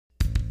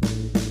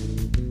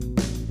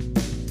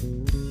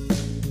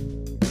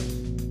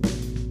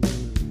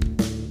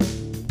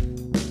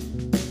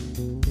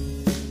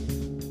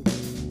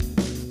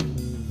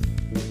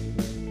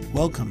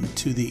Welcome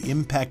to the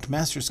Impact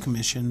Masters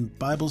Commission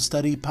Bible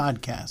Study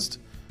Podcast.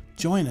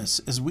 Join us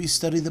as we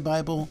study the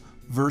Bible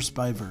verse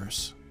by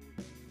verse.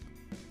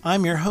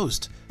 I'm your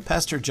host,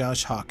 Pastor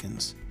Josh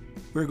Hawkins.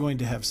 We're going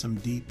to have some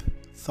deep,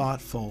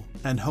 thoughtful,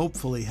 and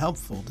hopefully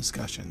helpful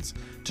discussions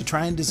to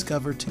try and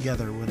discover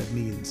together what it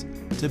means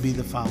to be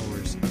the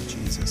followers of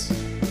Jesus.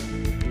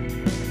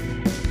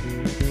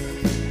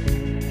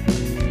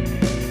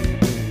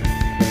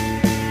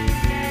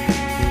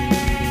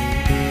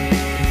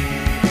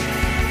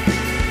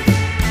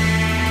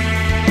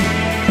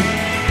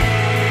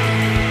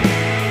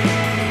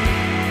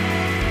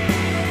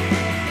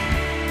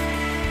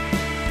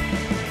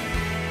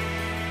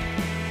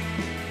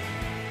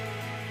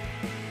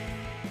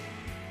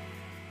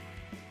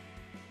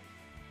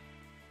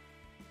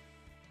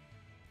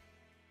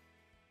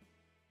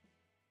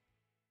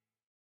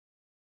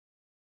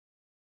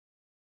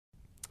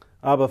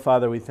 Abba,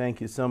 Father, we thank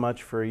you so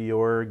much for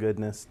your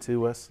goodness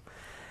to us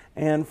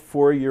and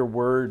for your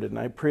word. And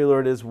I pray,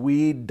 Lord, as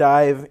we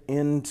dive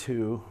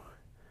into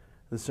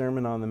the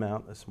Sermon on the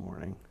Mount this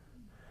morning,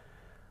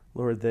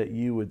 Lord, that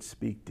you would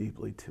speak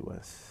deeply to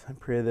us. I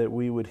pray that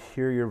we would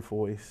hear your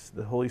voice.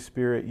 The Holy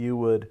Spirit, you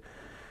would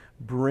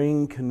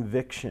bring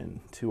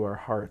conviction to our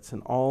hearts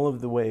in all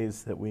of the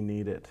ways that we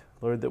need it.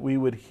 Lord, that we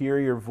would hear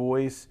your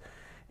voice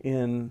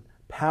in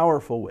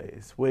powerful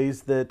ways,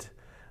 ways that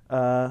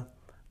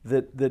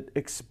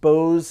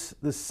expose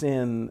the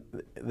sin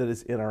that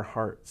is in our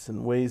hearts,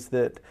 in ways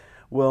that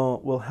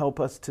will help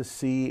us to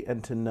see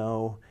and to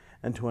know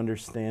and to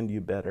understand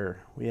you better.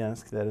 We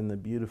ask that in the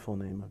beautiful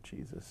name of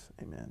Jesus.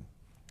 Amen.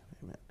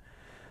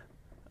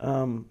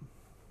 Amen.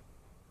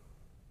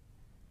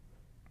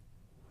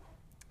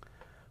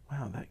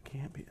 Wow, that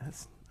can't be.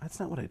 That's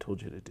not what I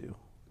told you to do.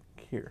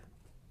 Here.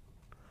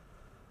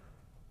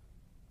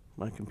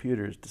 My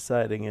computer is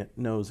deciding it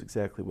knows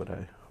exactly what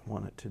I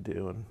want it to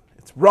do, and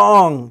it's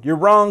wrong. You're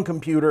wrong,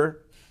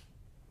 computer.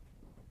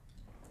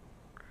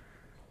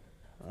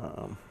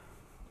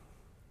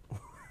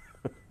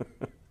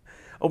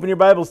 Open your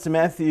Bibles to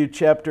Matthew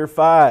chapter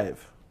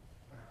 5.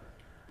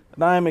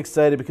 And I'm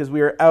excited because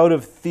we are out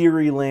of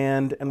theory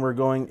land and we're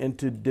going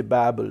into the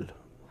Bible.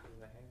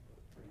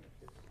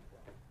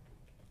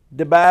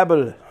 The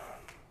Bible.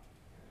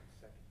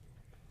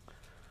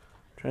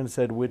 Trying to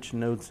decide which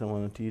notes I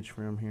want to teach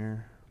from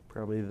here.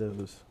 Probably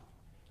those.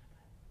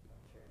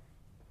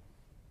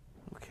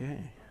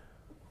 Okay.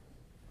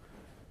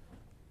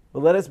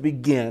 Well, let us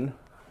begin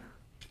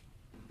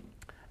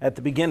at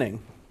the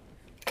beginning.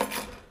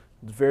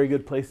 It's a very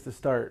good place to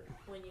start.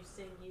 When you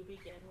sing, you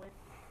begin with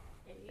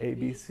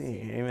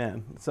ABC.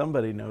 Amen.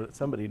 Somebody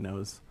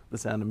knows the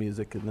sound of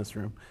music in this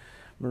room.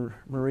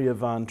 Maria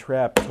von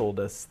Trapp told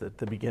us that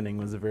the beginning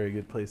was a very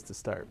good place to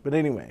start. But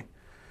anyway,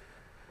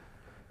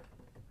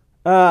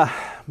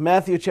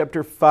 Matthew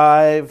chapter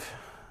 5.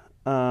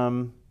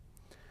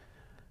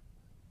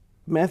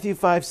 Matthew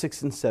 5,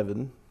 6, and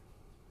 7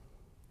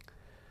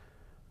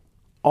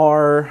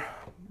 are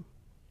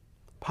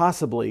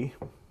possibly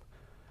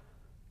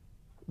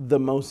the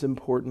most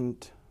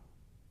important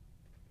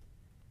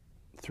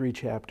 3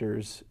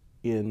 chapters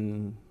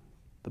in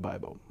the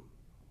Bible.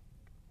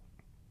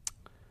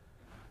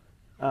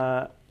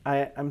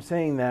 I'm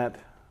saying that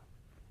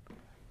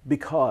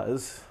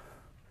because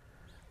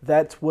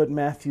that's what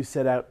Matthew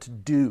set out to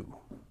do.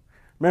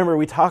 Remember,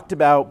 we talked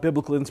about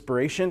biblical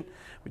inspiration.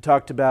 We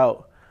talked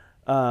about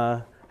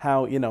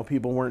how,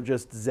 people weren't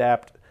just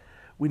zapped.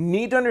 We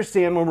need to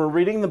understand when we're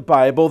reading the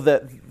Bible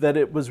that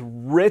it was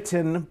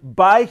written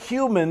by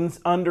humans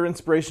under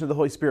inspiration of the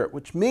Holy Spirit,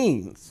 which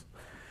means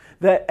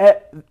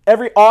that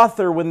every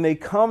author, when they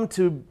come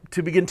to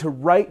begin to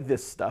write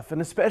this stuff,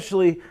 and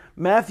especially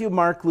Matthew,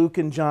 Mark, Luke,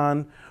 and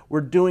John,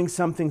 were doing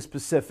something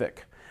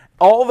specific.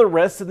 All the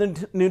rest of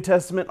the New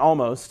Testament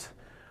almost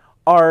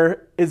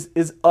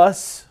is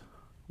us.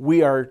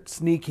 We are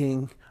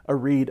sneaking a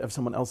read of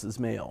someone else's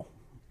mail.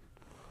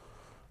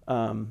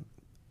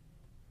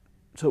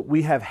 So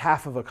we have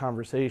half of a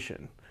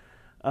conversation,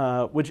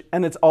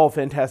 and it's all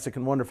fantastic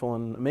and wonderful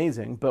and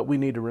amazing, but we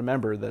need to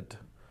remember that,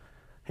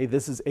 hey,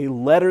 this is a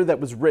letter that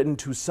was written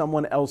to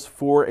someone else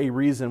for a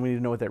reason. We need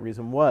to know what that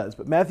reason was.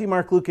 But Matthew,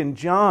 Mark, Luke, and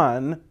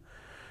John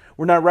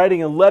were not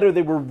writing a letter,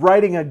 they were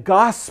writing a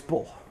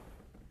gospel.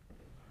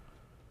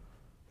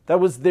 That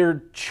was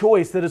their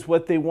choice. That is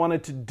what they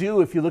wanted to do.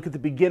 If you look at the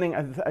beginning,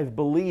 I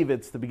believe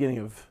it's the beginning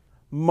of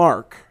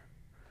Mark.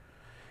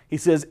 He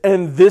says,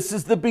 and this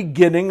is the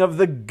beginning of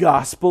the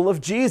gospel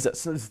of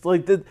Jesus. It's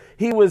like that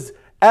he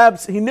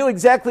knew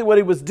exactly what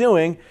he was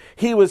doing.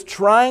 He was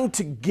trying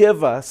to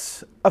give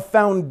us a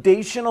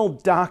foundational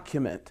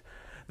document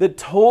that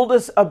told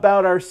us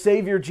about our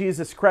Savior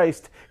Jesus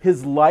Christ,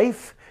 his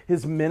life,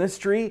 his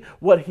ministry,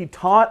 what he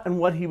taught, and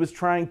what he was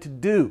trying to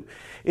do.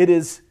 It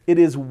is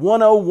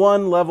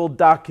 101 level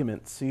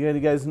documents. So you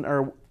guys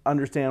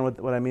understand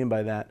what I mean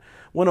by that.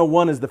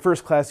 101 is the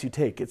first class you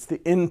take. It's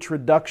the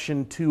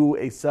introduction to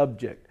a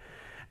subject.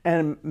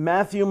 And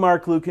Matthew,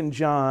 Mark, Luke, and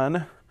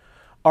John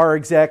are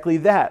exactly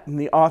that. And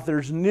the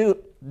authors knew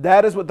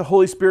that is what the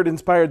Holy Spirit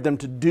inspired them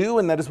to do,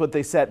 and that is what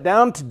they sat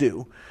down to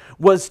do,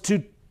 was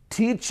to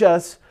teach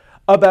us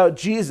about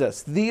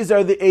Jesus. These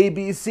are the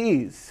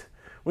ABCs.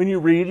 When you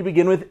read, you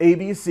begin with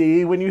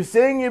ABC. When you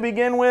sing, you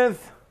begin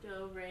with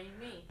Do, re,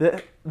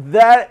 mi.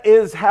 That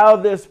is how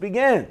this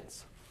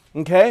begins.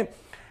 Okay?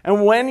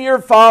 And when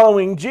you're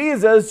following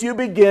Jesus, you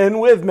begin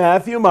with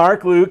Matthew,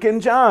 Mark, Luke,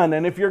 and John.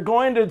 And if you're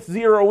going to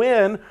zero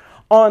in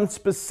on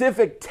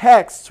specific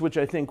texts, which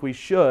I think we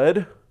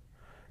should,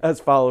 as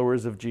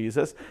followers of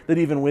Jesus, that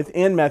even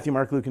within Matthew,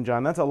 Mark, Luke, and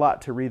John, that's a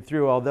lot to read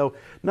through, although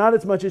not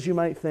as much as you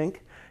might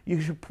think.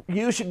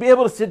 You should be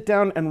able to sit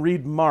down and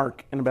read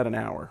Mark in about an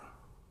hour.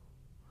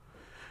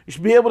 You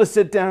should be able to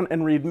sit down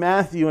and read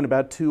Matthew in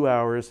about 2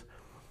 hours.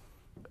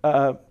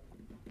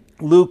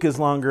 Luke is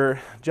longer,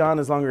 John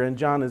is longer, and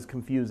John is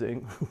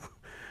confusing.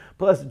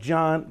 Plus,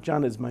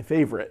 John is my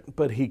favorite,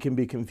 but he can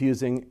be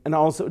confusing. And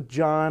also,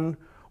 John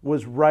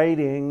was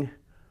writing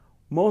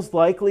most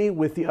likely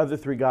with the other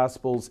three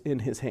Gospels in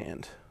his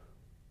hand.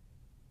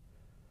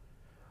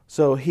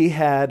 So he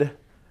had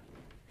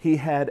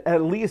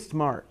at least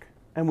Mark,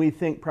 and we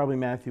think probably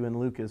Matthew and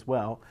Luke as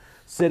well,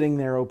 sitting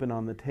there open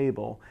on the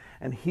table.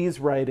 And he's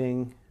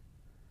writing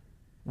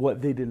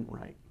what they didn't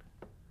write.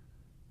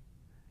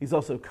 He's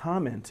also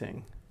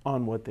commenting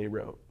on what they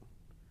wrote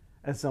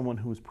as someone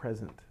who was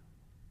present.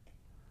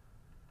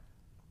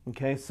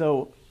 Okay,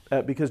 so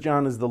because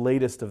John is the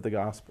latest of the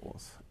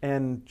Gospels,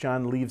 and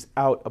John leaves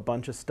out a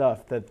bunch of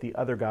stuff that the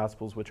other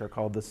Gospels, which are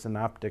called the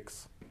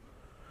synoptics.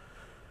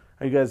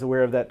 Are you guys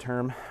aware of that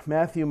term?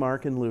 Matthew,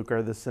 Mark, and Luke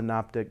are the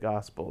synoptic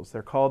Gospels.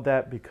 They're called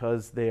that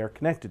because they are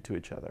connected to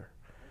each other.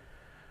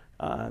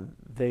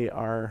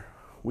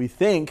 We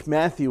think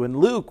Matthew and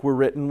Luke were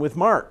written with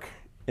Mark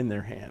in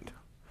their hand,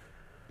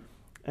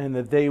 and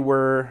that they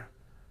were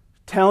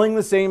telling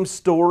the same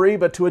story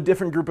but to a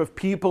different group of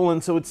people,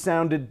 and so it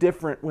sounded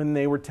different when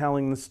they were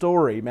telling the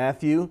story.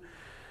 Matthew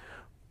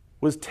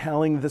was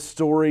telling the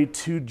story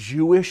to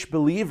Jewish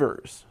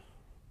believers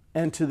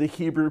and to the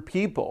Hebrew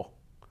people.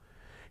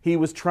 He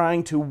was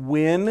trying to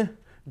win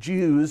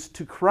Jews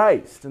to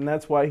Christ, and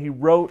that's why he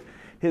wrote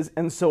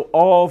and so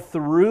all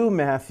through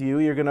Matthew,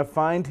 you're going to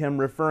find him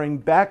referring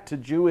back to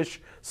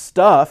Jewish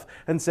stuff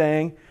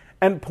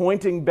and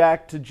pointing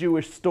back to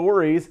Jewish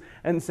stories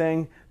and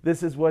saying,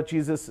 this is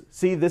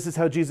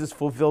how Jesus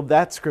fulfilled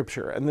that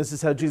scripture, and this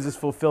is how Jesus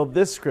fulfilled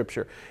this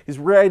scripture. He's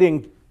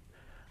writing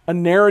a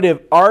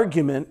narrative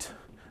argument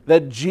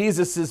that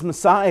Jesus is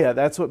Messiah.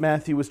 That's what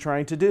Matthew was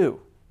trying to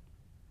do.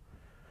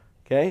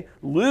 Okay?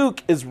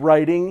 Luke is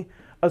writing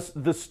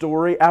the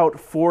story out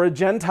for a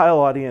Gentile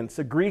audience,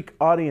 a Greek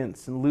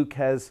audience. And Luke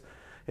has,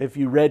 if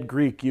you read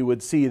Greek, you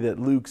would see that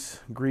Luke's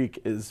Greek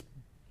is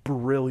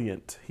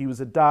brilliant. He was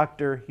a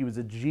doctor, he was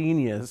a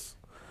genius,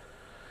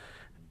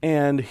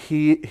 and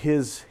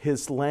his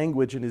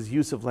language and his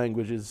use of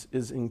language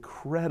is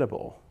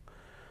incredible.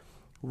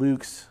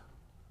 Luke's,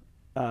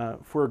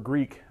 for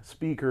Greek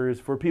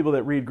speakers, for people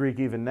that read Greek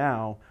even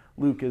now,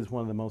 Luke is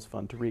one of the most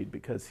fun to read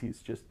because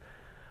he's just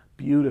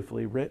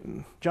beautifully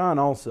written. John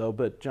also,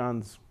 but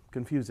John's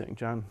confusing.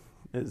 John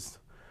is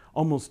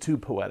almost too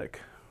poetic.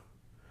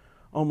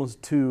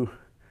 Almost too,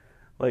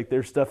 like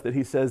there's stuff that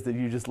he says that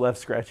you just left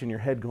scratching your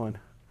head going,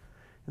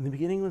 in the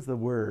beginning was the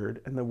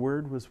Word, and the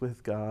Word was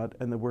with God,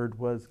 and the Word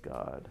was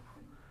God.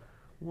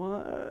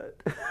 What?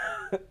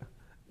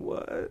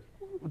 What?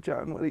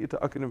 John, what are you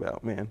talking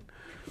about, man?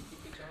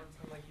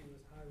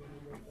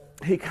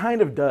 He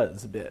kind of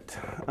does a bit,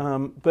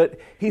 but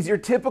he's your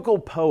typical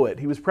poet.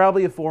 He was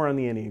probably a 4 on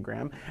the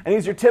Enneagram, and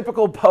he's your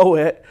typical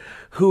poet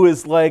who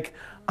is like,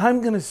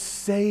 I'm going to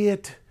say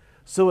it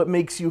so it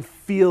makes you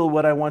feel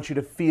what I want you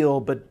to feel,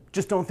 but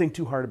just don't think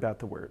too hard about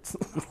the words.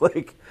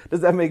 Like,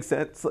 does that make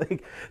sense?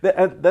 Like,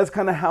 that's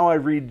kind of how I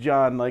read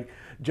John. Like,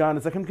 John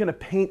is like, I'm going to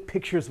paint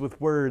pictures with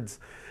words,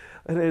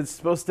 and it's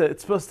supposed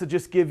to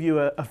just give you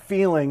a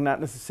feeling,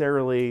 not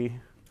necessarily.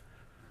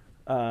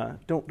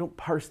 Don't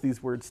parse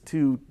these words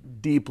too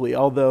deeply,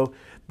 although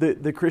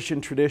the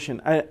Christian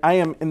tradition, I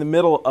am in the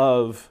middle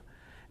of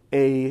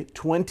a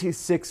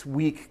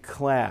 26-week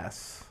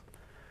class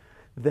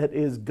that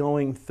is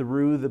going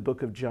through the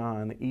book of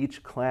John.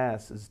 Each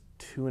class is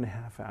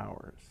 2.5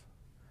 hours.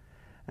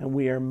 And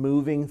we are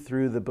moving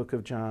through the book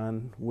of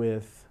John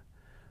with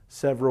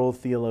several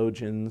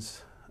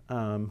theologians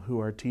who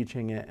are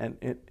teaching it.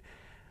 And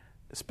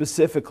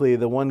specifically,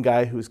 the one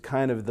guy who's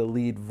kind of the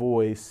lead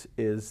voice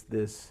is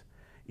this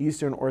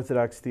Eastern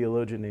Orthodox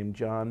theologian named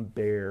John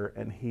Baer,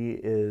 and he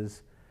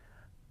is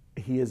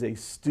a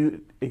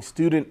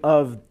student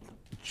of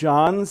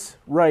John's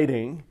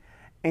writing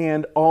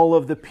and all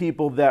of the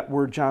people that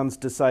were John's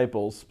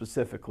disciples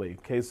specifically.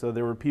 Okay, so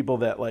there were people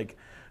that like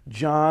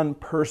John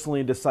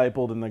personally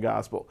discipled in the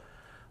gospel.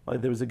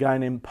 Like there was a guy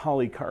named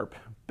Polycarp,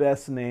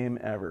 best name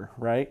ever,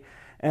 right?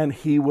 And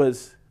he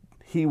was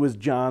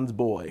John's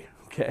boy.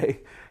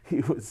 Okay,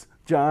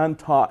 John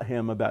taught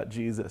him about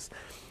Jesus.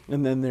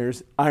 And then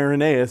there's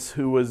Irenaeus,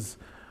 who was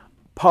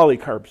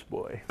Polycarp's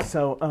boy.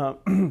 So,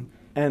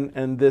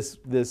 and this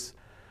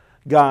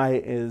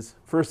guy is,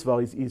 first of all,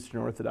 he's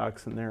Eastern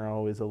Orthodox, and they're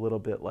always a little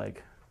bit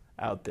like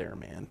out there,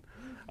 man.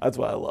 That's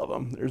why I love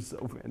them. They're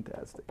so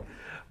fantastic.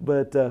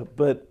 But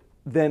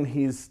then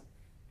he's,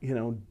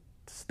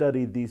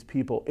 studied these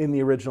people in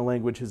the original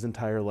language his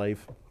entire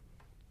life.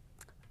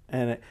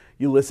 And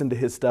you listen to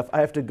his stuff.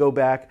 I have to go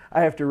back.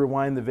 I have to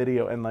rewind the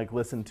video and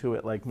listen to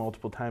it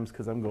multiple times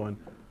because I'm going.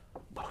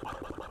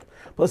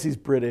 Plus he's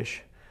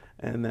British,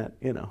 and that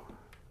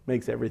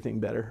makes everything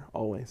better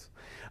always.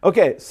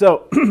 Okay,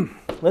 so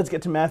let's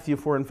get to Matthew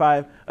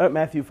 5,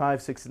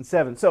 6, and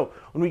 7. So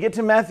when we get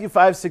to Matthew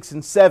 5, 6,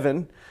 and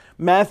 7,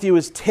 Matthew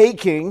is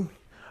taking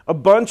a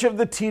bunch of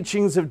the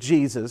teachings of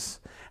Jesus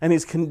and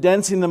he's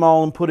condensing them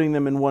all and putting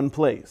them in one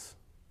place.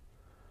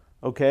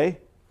 Okay?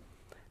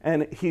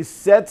 And he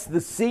sets the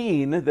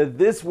scene that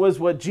this was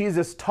what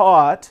Jesus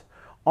taught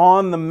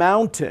on the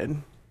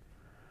mountain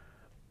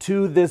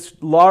to this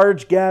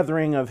large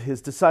gathering of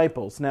his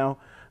disciples. Now,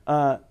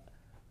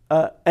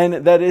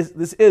 and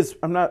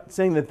I'm not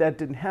saying that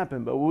didn't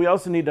happen, but what we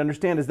also need to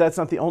understand is that's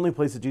not the only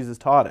place that Jesus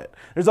taught it.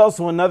 There's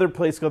also another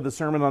place called the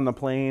Sermon on the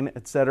Plain,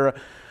 etc.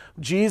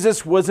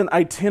 Jesus was an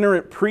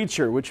itinerant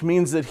preacher, which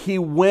means that he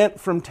went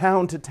from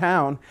town to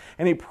town,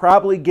 and he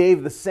probably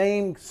gave the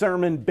same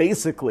sermon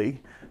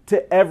basically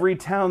to every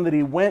town that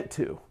he went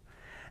to.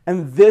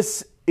 And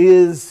this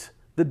is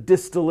the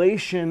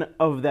distillation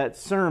of that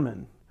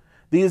sermon.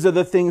 These are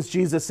the things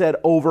Jesus said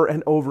over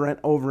and over and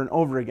over and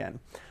over again.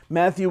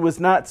 Matthew was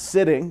not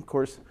sitting, of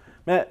course,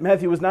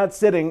 Matthew was not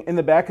sitting in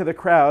the back of the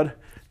crowd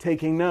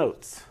taking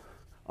notes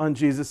on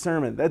Jesus'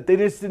 sermon. They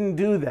just didn't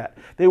do that.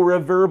 They were a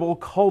verbal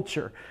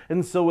culture.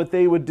 And so what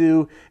they would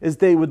do is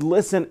they would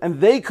listen,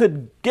 and they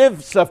could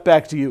give stuff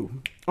back to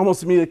you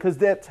almost immediately because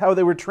that's how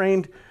they were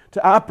trained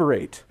to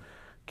operate.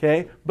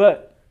 Okay?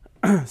 But,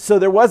 so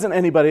there wasn't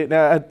anybody.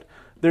 Now,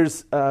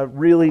 there's a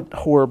really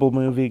horrible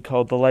movie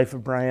called The Life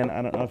of Brian.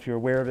 I don't know if you're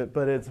aware of it,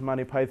 but it's a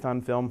Monty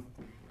Python film.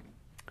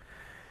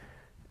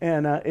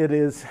 And it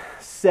is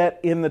set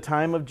in the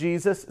time of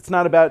Jesus. It's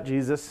not about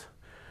Jesus,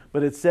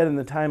 but it's set in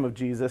the time of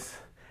Jesus.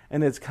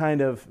 And it's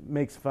kind of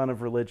makes fun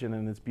of religion,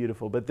 and it's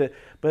beautiful. But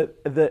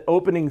the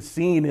opening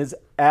scene is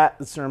at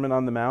the Sermon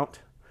on the Mount.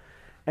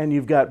 And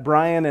you've got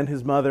Brian and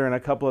his mother and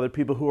a couple other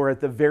people who are at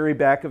the very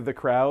back of the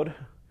crowd.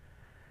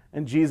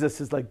 And Jesus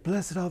is like,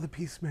 blessed all the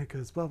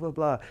peacemakers, blah, blah,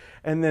 blah.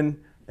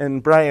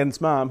 And Brian's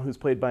mom, who's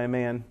played by a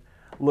man,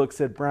 looks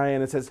at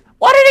Brian and says,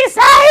 what did he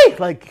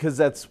say? Because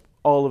that's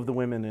all of the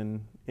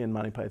women in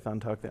Monty Python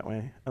talk that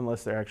way,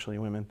 unless they're actually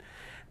women.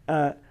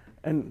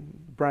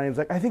 And Brian's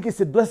like, I think he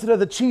said, blessed are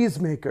the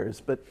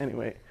cheesemakers. But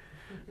anyway,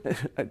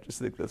 I just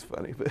think that's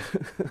funny. But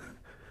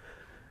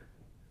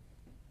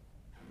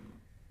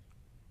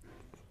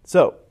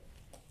so,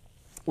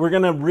 we're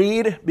going to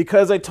read,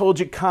 because I told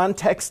you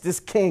context is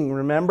king,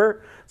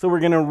 remember? So we're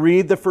going to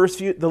read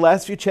the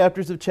last few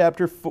chapters of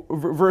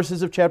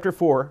verses of chapter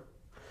 4.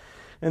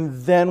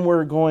 And then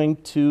we're going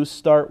to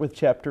start with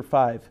chapter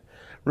 5.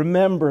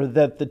 Remember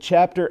that the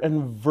chapter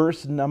and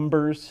verse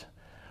numbers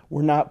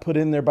were not put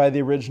in there by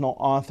the original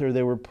author.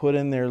 They were put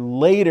in there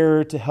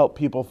later to help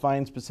people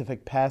find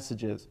specific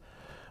passages.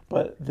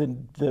 But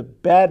the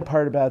bad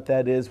part about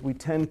that is we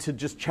tend to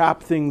just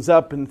chop things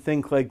up and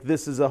think like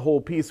this is a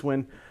whole piece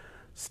when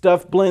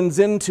stuff blends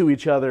into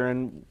each other.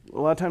 And a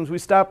lot of times we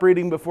stop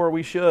reading before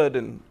we should,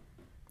 and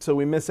so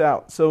we miss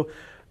out. So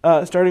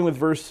starting with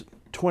verse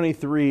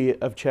 23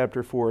 of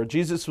chapter 4,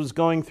 Jesus was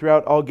going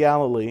throughout all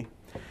Galilee,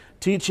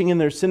 teaching in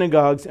their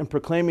synagogues and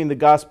proclaiming the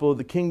gospel of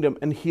the kingdom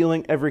and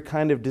healing every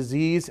kind of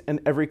disease and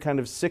every kind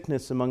of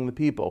sickness among the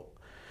people.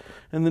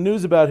 And the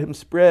news about him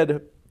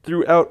spread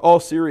throughout all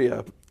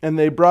Syria, and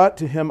they brought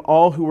to him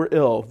all who were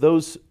ill,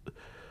 those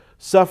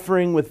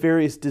suffering with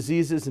various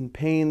diseases and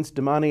pains,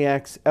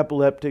 demoniacs,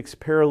 epileptics,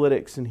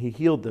 paralytics, and he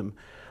healed them.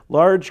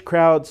 Large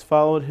crowds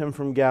followed him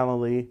from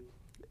Galilee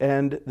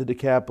and the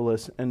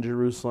Decapolis and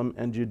Jerusalem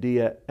and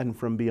Judea and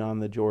from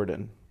beyond the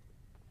Jordan.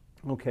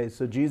 Okay,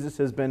 so Jesus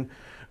has been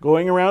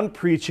going around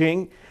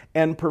preaching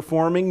and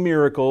performing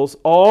miracles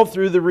all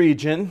through the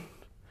region.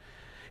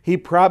 He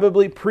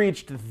probably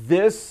preached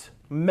this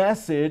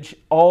message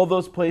all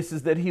those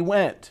places that he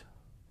went,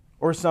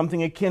 or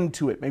something akin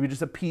to it, maybe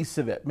just a piece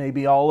of it,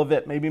 maybe all of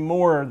it, maybe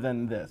more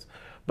than this.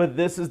 But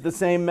this is the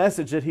same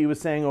message that he was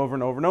saying over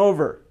and over and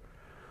over.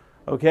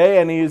 Okay,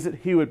 and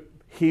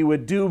he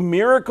would do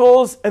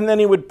miracles, and then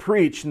he would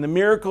preach, and the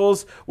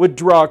miracles would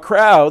draw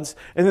crowds,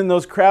 and then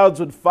those crowds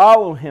would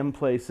follow him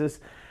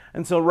places.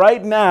 And so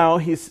right now,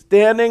 he's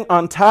standing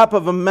on top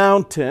of a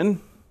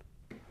mountain,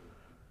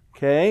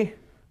 okay?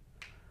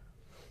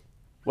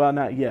 Well,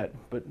 not yet,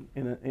 but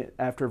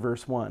after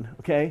verse 1,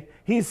 okay?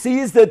 He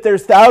sees that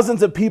there's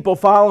thousands of people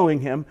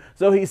following him,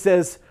 so he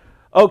says,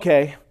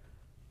 okay,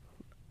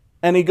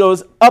 and he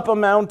goes up a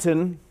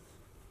mountain.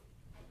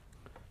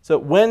 So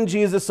when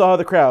Jesus saw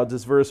the crowds,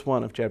 is verse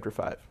 1 of chapter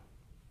 5.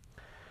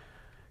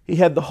 He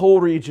had the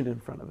whole region in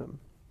front of him.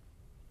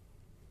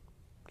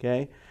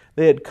 Okay?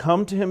 They had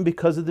come to him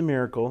because of the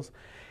miracles.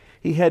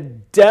 He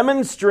had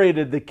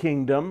demonstrated the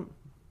kingdom.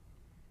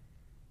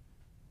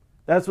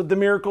 That's what the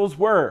miracles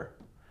were.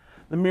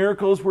 The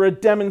miracles were a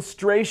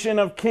demonstration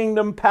of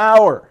kingdom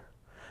power.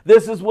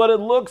 This is what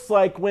it looks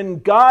like when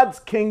God's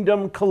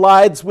kingdom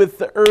collides with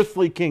the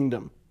earthly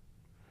kingdom.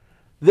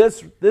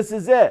 This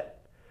is it.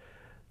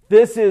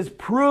 This is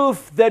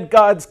proof that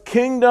God's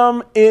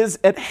kingdom is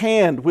at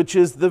hand, which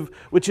is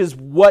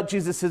what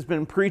Jesus has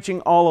been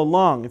preaching all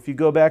along. If you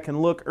go back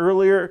and look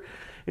earlier,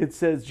 it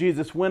says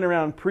Jesus went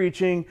around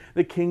preaching,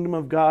 the kingdom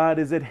of God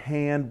is at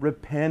hand,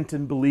 repent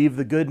and believe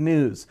the good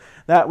news.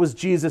 That was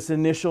Jesus'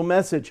 initial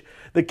message.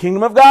 The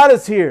kingdom of God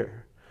is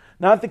here.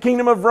 Not the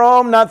kingdom of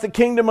Rome, not the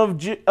kingdom of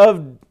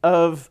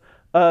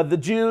the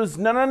Jews.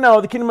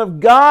 No. The kingdom of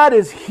God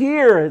is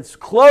here. It's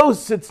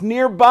close. It's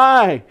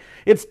nearby.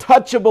 It's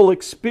touchable,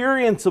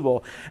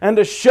 experienceable. And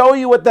to show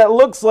you what that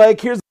looks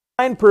like, here's a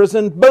blind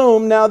person.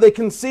 Boom, now they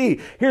can see.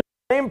 Here's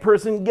a lame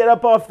person. Get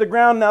up off the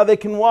ground. Now they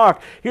can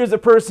walk. Here's a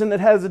person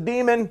that has a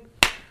demon.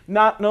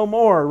 No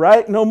more,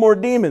 right? No more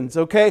demons,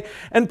 okay?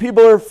 And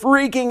people are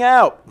freaking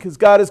out because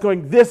God is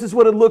going, this is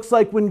what it looks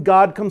like when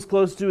God comes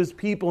close to his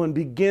people and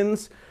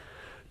begins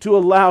to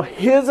allow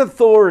his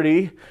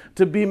authority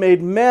to be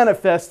made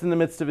manifest in the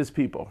midst of his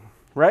people,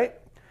 right?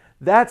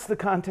 That's the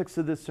context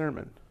of this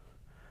sermon.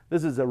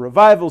 This is a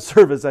revival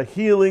service, a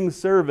healing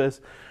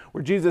service,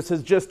 where Jesus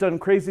has just done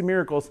crazy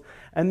miracles.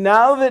 And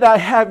now that I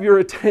have your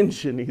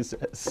attention, he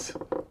says,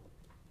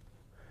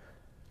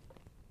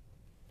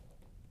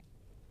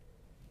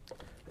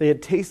 they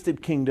had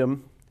tasted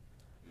kingdom.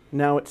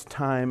 Now it's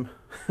time.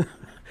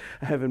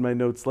 I have in my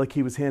notes, like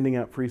he was handing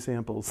out free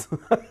samples.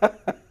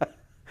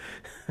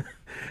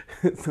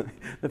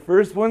 The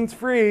first one's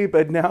free,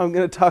 but now I'm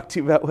going to talk to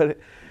you about what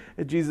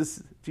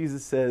Jesus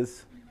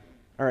says.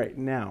 All right,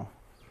 now.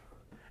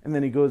 And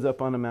then he goes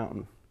up on a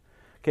mountain.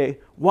 Okay,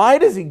 why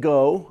does he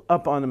go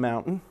up on a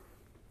mountain?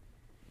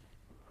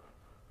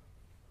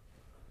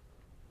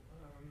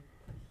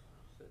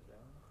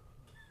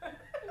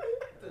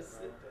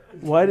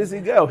 Why does he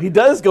go? He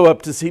does go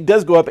up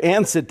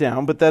and sit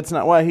down, but that's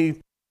not why.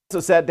 He also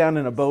sat down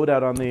in a boat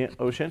out on the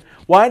ocean.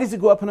 Why does he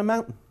go up on a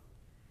mountain?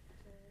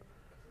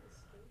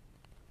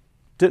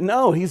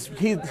 No, he's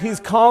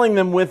calling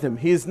them with him.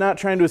 He's not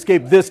trying to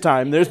escape this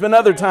time. There's been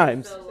other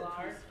times.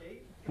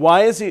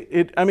 Why is he?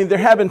 There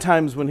have been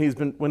times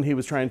when he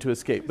was trying to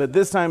escape, but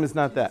this time is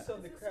not that.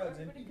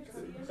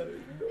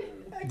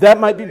 That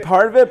might be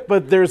part of it,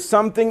 but there's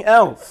something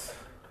else.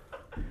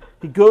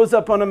 He goes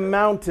up on a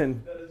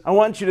mountain. I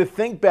want you to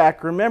think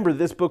back. Remember,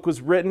 this book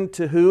was written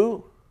to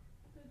who?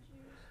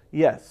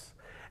 Yes.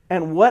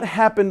 And what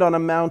happened on a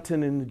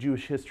mountain in the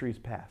Jewish history's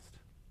past?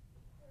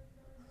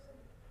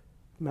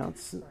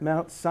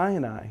 Mount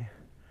Sinai.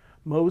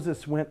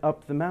 Moses went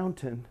up the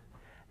mountain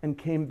and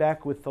came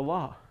back with the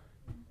law.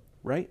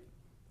 Right?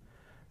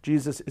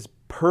 Jesus is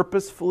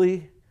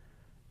purposefully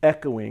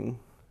echoing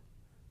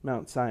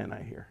Mount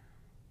Sinai here.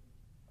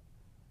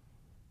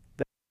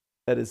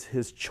 That is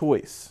his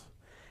choice.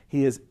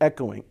 He is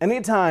echoing.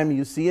 Anytime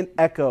you see an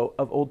echo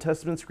of Old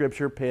Testament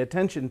scripture, pay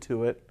attention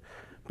to it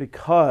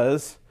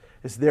because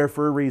it's there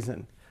for a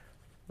reason.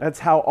 That's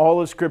how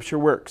all of Scripture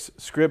works.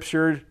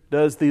 Scripture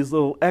does these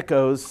little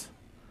echoes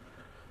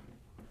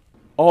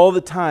all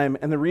the time,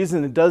 and the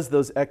reason it does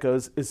those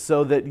echoes is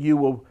so that you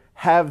will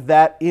have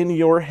that in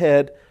your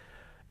head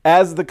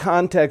as the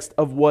context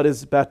of what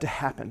is about to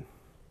happen.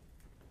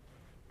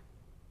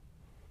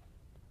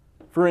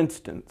 For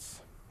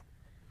instance,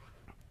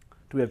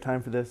 do we have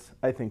time for this?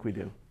 I think we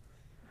do.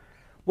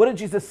 What did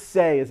Jesus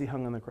say as he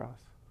hung on the cross?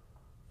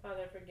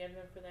 Father, forgive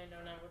them, for they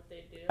know not what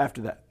they do.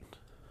 After that.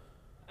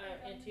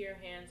 Into your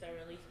hands I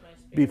release my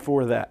spirit.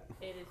 Before that.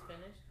 It is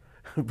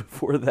finished.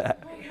 Before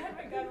that. My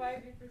God, why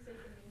have you forsaken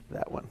me?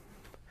 That one.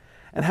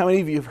 And how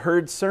many of you have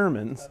heard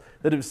sermons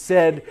that have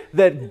said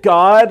that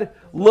God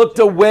looked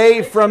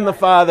away from the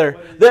Father,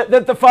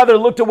 that the Father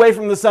looked away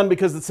from the Son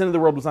because the sin of the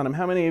world was on him?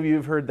 How many of you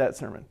have heard that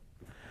sermon?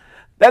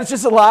 That's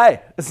just a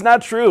lie. It's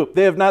not true.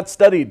 They have not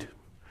studied.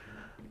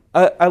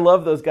 I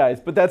love those guys,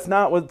 but that's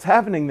not what's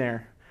happening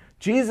there.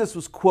 Jesus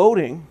was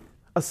quoting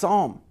a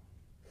psalm.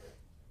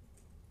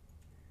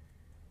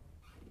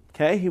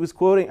 Okay, he was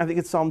quoting, I think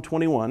it's Psalm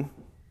 21.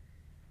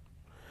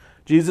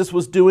 Jesus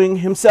was doing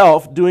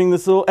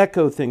this little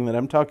echo thing that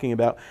I'm talking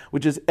about,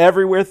 which is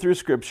everywhere through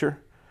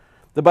Scripture.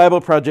 The Bible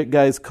Project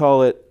guys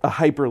call it a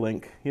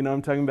hyperlink. You know what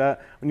I'm talking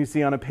about? When you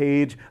see on a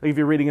page, like if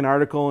you're reading an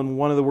article and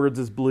one of the words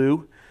is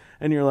blue,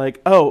 and you're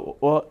like, oh,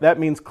 well, that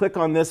means click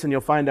on this and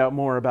you'll find out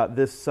more about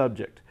this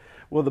subject.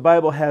 Well, the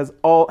Bible has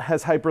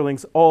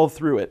hyperlinks all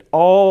through it.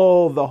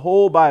 The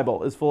whole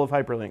Bible is full of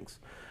hyperlinks.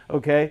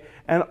 Okay?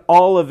 And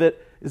all of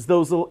it is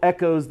those little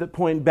echoes that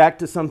point back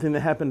to something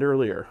that happened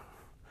earlier.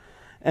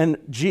 And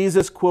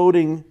Jesus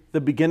quoting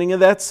the beginning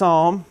of that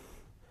psalm,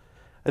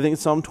 I think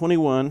it's Psalm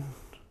 21. Let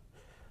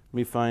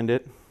me find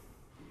it.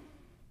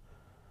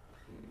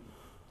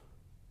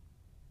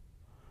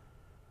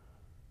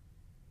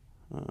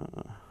 Am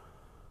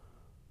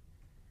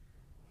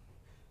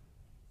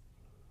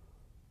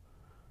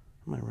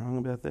I wrong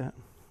about that?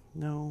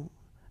 No.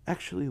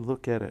 Actually,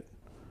 look at it.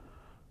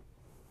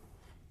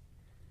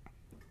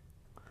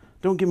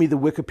 Don't give me the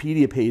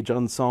Wikipedia page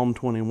on Psalm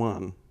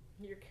 21.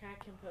 You're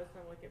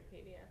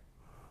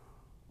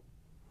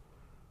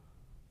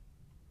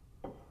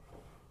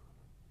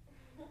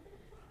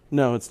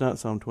No, it's not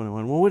Psalm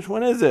 21. Well, which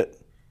one is it?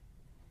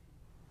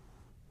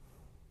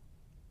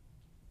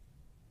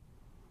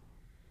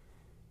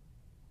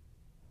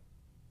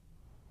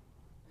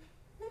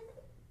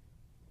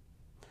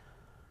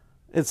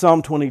 It's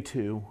Psalm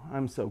 22.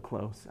 I'm so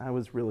close. I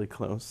was really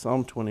close.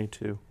 Psalm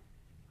 22.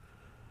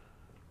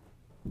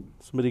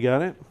 Somebody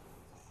got it?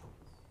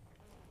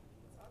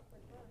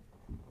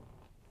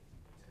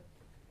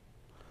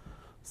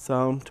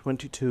 Psalm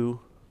 22.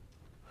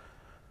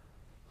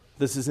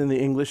 This is in the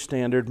English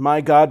Standard.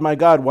 My God,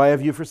 why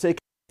have you forsaken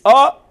me?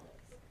 Oh!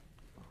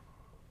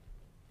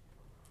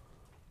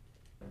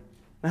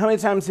 How many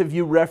times have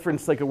you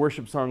referenced like a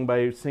worship song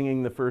by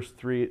singing the first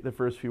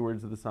few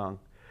words of the song?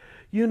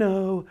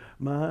 Well,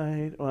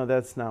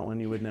 that's not one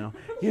you would know.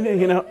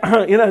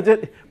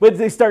 But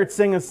they start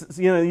singing,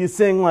 you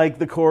sing like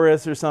the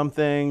chorus or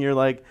something. You're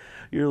like,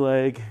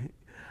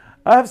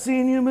 I've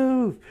seen you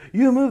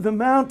move the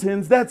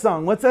mountains. That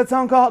song, what's that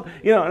song called?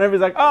 And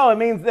everybody's like, oh, it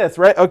means this,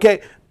 right?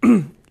 Okay.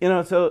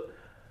 So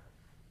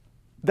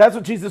that's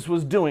what Jesus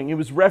was doing. He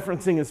was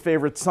referencing his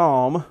favorite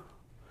psalm.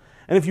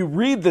 And if you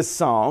read this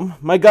psalm,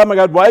 my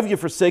God, why have you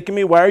forsaken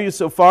me? Why are you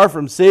so far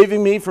from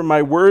saving me from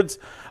my words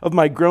of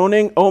my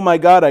groaning? Oh my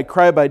God, I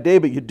cry by day,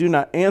 but you do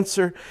not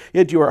answer.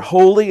 Yet you are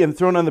holy and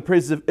thrown on the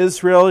praises of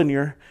Israel, and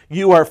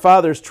you our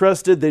fathers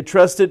trusted. They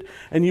trusted,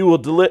 and you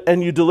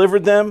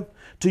delivered them.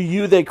 To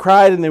you they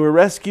cried, and they were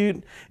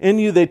rescued. In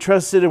you they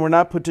trusted and were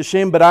not put to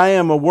shame. But I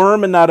am a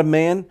worm and not a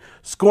man,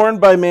 scorned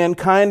by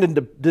mankind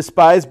and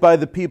despised by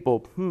the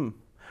people.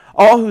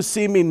 All who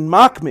see me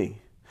mock me.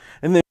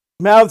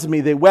 Mouths me,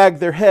 they wag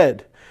their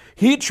head.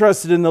 He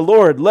trusted in the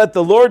Lord. Let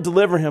the Lord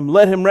deliver him.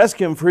 Let him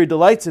rescue him, for he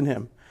delights in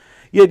him.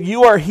 Yet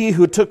you are he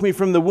who took me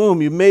from the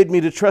womb. You made me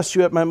to trust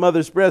you at my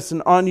mother's breast,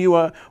 and on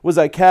you was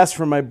I cast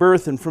from my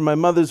birth, and from my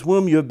mother's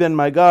womb you have been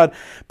my God.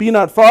 Be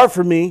not far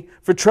from me,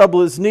 for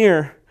trouble is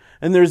near,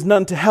 and there is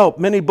none to help.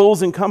 Many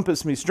bulls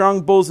encompass me.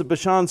 Strong bulls of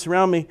Bashan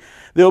surround me.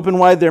 They open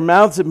wide their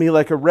mouths at me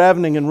like a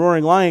ravening and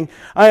roaring lion.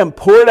 I am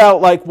poured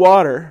out like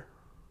water.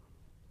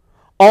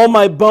 All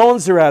my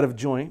bones are out of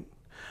joint.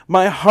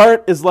 My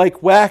heart is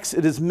like wax,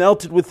 it is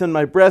melted within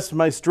my breast.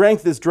 My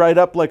strength is dried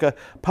up like a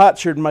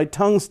potsherd. My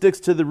tongue sticks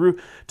to the root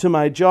to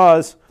my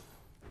jaws.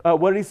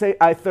 What did he say?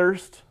 I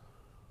thirst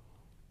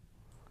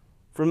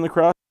from the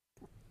cross.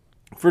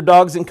 For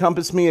dogs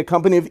encompass me, a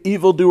company of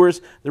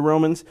evildoers, the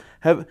Romans,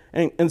 have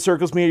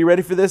encircles me. Are you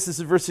ready for this? This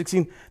is verse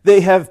 16.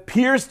 They have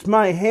pierced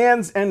my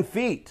hands and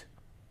feet.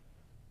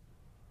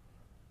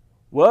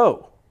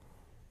 Whoa.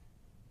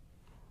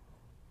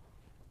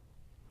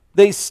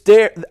 They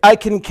stare, I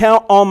can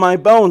count all my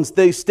bones.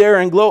 They stare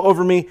and gloat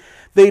over me.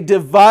 They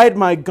divide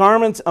my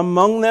garments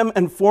among them,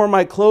 and for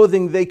my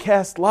clothing they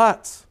cast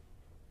lots.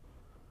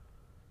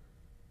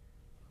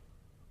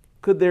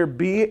 Could there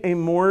be a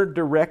more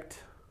direct?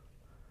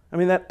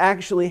 That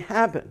actually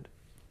happened.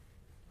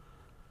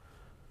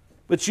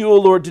 But you, O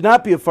Lord, do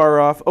not be afar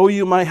off. O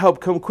you, my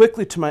help, come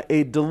quickly to my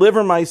aid.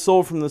 Deliver my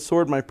soul from the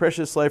sword, my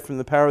precious life from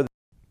the power of the...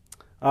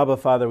 Abba,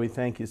 Father, we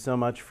thank you so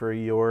much for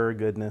your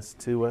goodness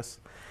to us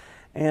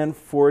and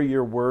for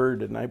your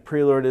word. And I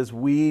pray, Lord, as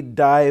we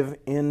dive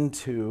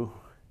into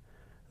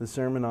the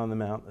Sermon on the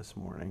Mount this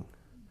morning,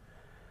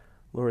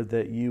 Lord,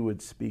 that you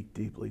would speak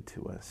deeply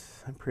to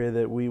us. I pray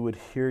that we would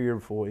hear your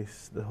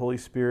voice. The Holy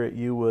Spirit,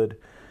 you would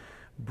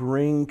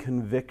bring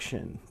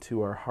conviction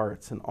to our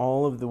hearts in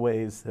all of the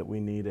ways that we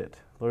need it.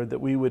 Lord, that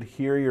we would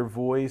hear your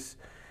voice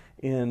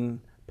in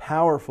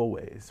powerful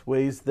ways,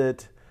 ways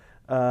that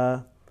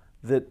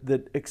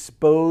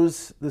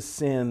expose the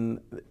sin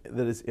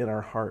that is in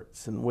our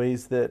hearts, and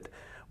ways that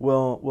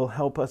will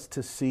help us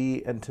to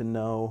see and to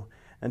know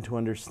and to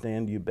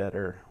understand you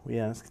better. We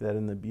ask that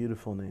in the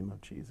beautiful name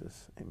of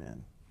Jesus.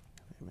 Amen.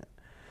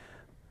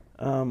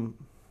 Amen.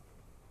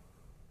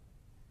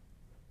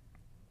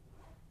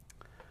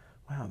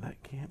 Wow,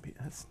 that can't be.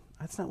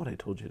 That's not what I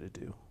told you to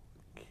do.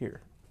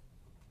 Here.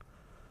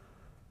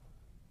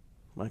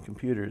 My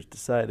computer is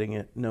deciding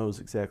it knows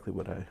exactly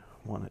what I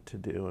want it to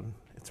do, and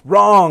it's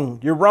wrong.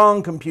 You're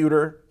wrong,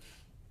 computer.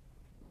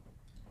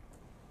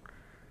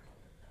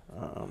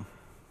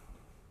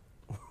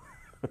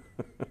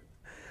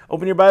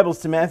 Open your Bibles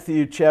to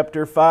Matthew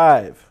chapter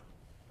 5.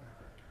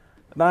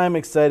 And I'm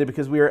excited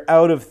because we are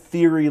out of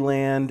theory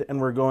land and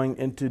we're going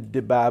into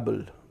the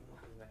Bible.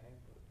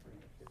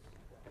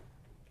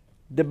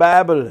 The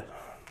Bible.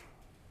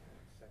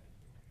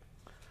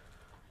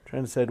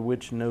 Trying to decide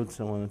which notes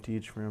I want to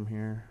teach from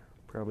here.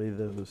 Probably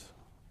those.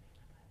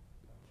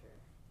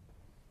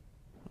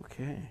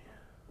 Okay.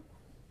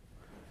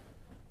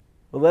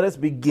 Well, let us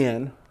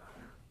begin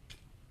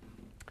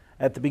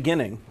at the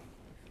beginning.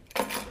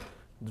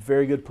 It's a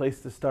very good place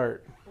to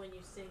start. When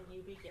you sing,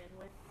 you begin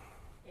with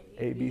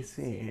A, B,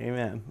 C.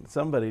 Amen.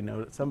 Somebody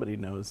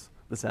knows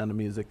the sound of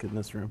music in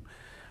this room.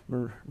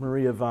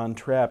 Maria von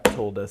Trapp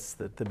told us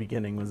that the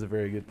beginning was a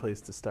very good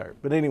place to start.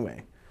 But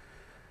anyway,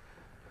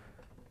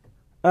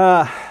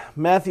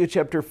 Matthew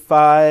chapter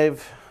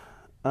 5,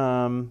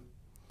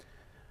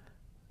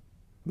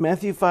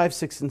 Matthew 5,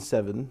 6, and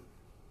 7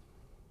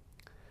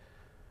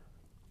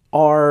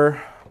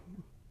 are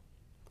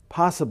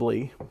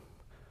possibly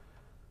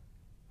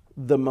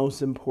the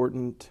most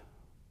important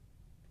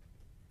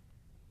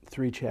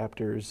 3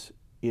 chapters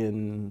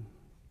in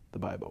the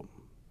Bible.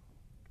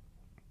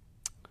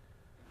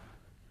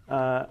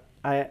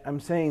 I'm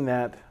saying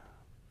that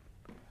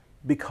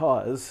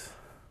because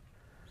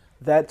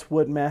that's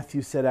what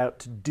Matthew set out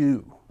to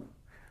do.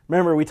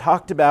 Remember, we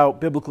talked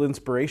about biblical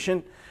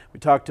inspiration. We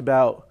talked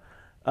about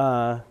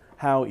how,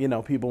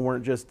 people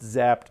weren't just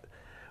zapped.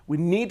 We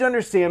need to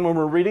understand when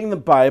we're reading the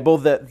Bible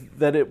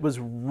that it was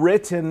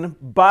written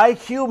by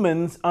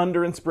humans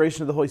under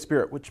inspiration of the Holy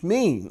Spirit, which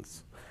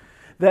means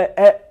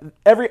that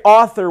every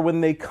author, when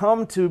they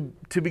come to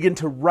begin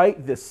to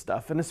write this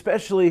stuff, and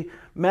especially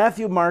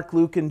Matthew, Mark,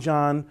 Luke, and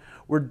John,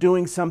 were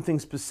doing something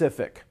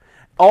specific.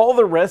 All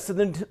the rest of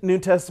the New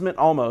Testament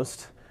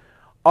almost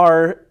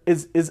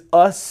is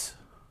us.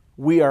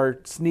 We are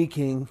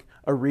sneaking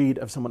a read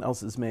of someone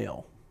else's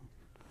mail.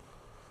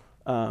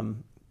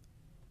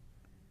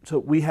 So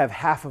we have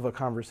half of a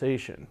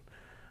conversation,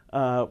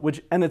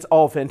 and it's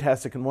all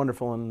fantastic and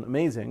wonderful and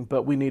amazing,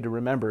 but we need to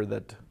remember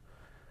that,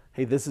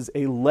 hey, this is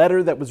a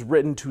letter that was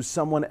written to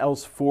someone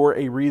else for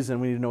a reason.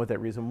 We need to know what that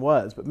reason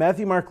was. But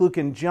Matthew, Mark, Luke,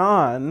 and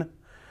John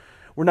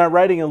were not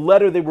writing a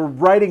letter. They were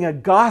writing a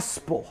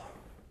gospel.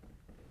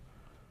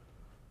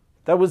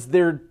 That was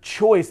their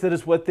choice. That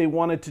is what they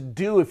wanted to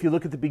do. If you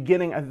look at the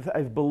beginning,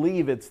 I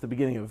believe it's the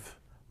beginning of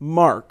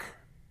Mark.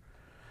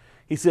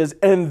 He says,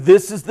 and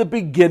this is the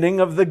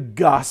beginning of the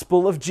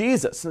gospel of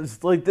Jesus.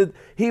 It's like that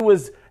he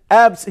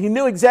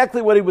knew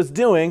exactly what he was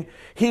doing.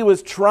 He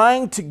was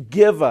trying to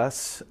give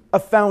us a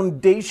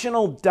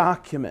foundational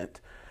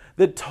document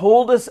that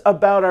told us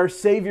about our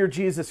Savior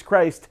Jesus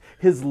Christ,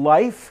 his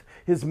life,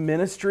 his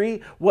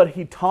ministry, what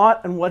he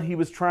taught, and what he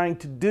was trying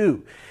to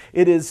do.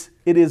 It is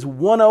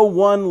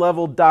 101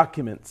 level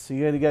documents. So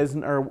you guys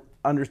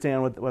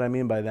understand what I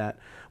mean by that.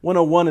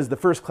 101 is the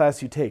first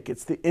class you take.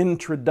 It's the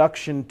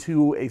introduction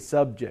to a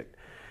subject.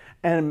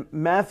 And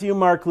Matthew,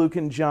 Mark, Luke,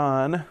 and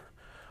John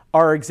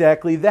are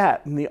exactly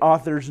that. And the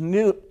authors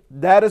knew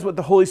that is what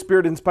the Holy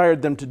Spirit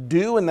inspired them to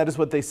do, and that is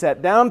what they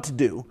sat down to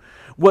do,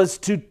 was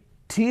to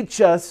teach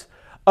us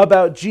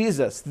about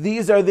Jesus.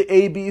 These are the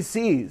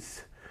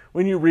ABCs.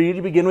 When you read,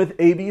 you begin with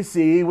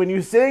ABC. When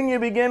you sing, you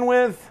begin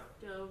with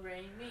Do,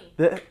 re,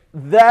 mi.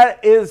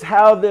 That is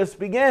how this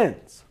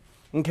begins.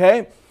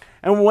 Okay?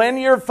 And when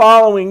you're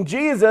following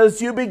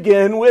Jesus, you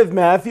begin with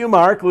Matthew,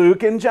 Mark,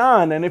 Luke, and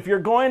John. And if you're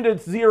going to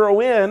zero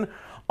in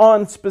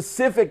on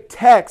specific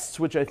texts,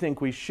 which I think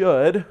we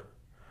should,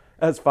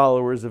 as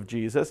followers of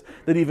Jesus,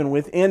 that even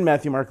within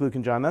Matthew, Mark, Luke,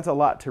 and John, that's a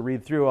lot to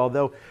read through,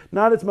 although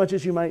not as much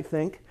as you might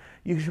think.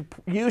 You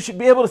should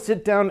be able to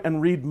sit down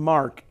and read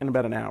Mark in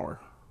about an hour.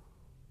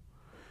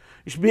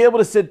 You should be able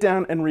to sit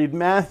down and read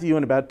Matthew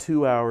in about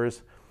 2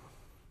 hours.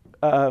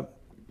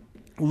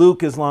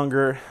 Luke is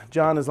longer,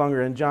 John is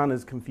longer, and John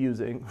is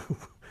confusing.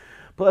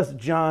 Plus,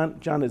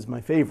 John is my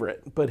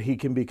favorite, but he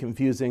can be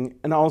confusing.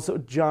 And also,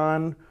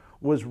 John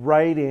was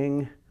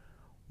writing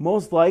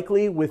most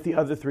likely with the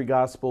other 3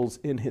 Gospels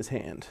in his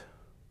hand.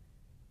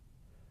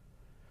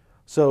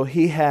 So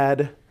he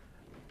had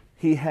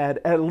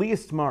at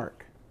least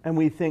Mark, and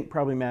we think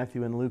probably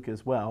Matthew and Luke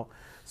as well,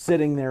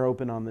 sitting there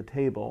open on the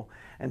table.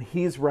 And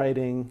he's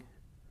writing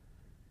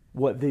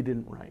what they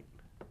didn't write.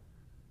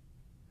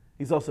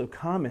 He's also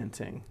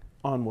commenting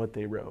on what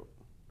they wrote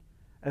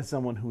as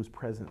someone who was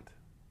present.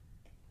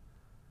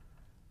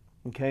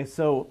 Okay,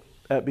 so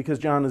because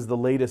John is the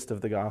latest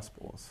of the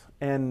Gospels,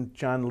 and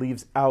John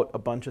leaves out a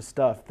bunch of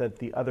stuff that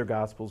the other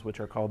Gospels,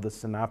 which are called the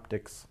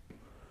synoptics.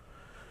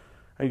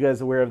 Are you guys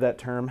aware of that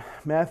term?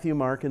 Matthew,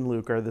 Mark, and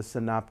Luke are the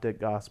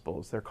synoptic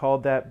Gospels. They're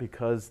called that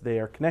because they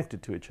are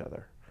connected to each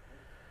other.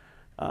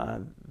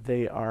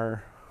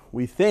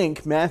 We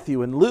think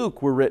Matthew and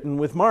Luke were written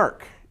with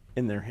Mark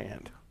in their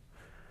hand,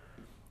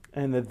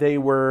 and that they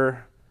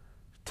were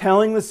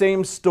telling the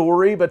same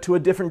story but to a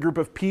different group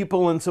of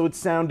people, and so it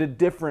sounded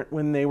different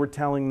when they were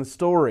telling the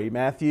story.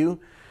 Matthew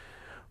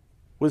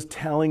was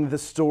telling the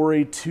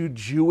story to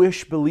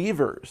Jewish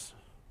believers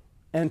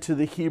and to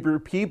the Hebrew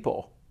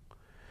people.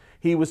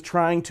 He was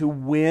trying to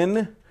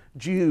win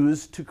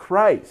Jews to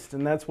Christ,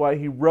 and that's why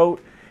he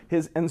wrote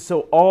and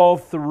so all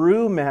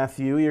through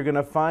Matthew, you're going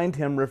to find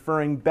him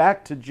referring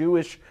back to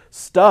Jewish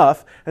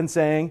stuff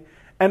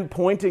and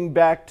pointing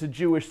back to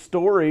Jewish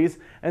stories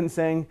and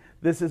saying,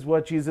 this is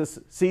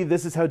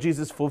how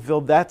Jesus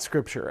fulfilled that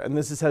scripture, and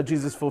this is how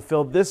Jesus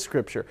fulfilled this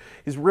scripture.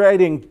 He's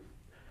writing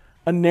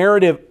a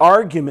narrative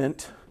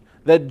argument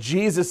that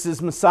Jesus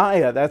is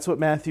Messiah. That's what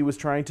Matthew was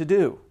trying to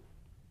do.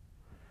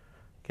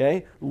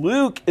 Okay?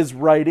 Luke is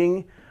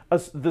writing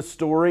the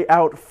story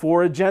out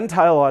for a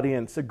Gentile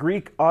audience, a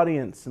Greek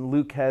audience. And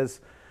Luke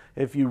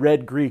if you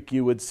read Greek,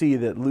 you would see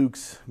that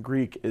Luke's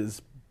Greek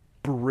is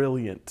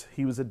brilliant.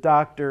 He was a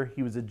doctor,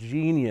 he was a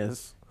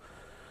genius,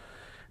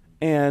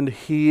 and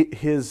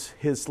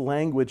his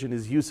language and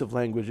his use of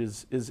language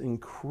is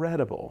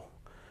incredible.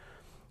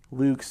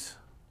 Luke's,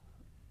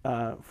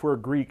 for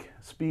Greek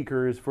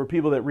speakers, for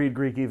people that read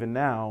Greek even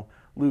now,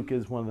 Luke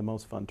is one of the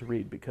most fun to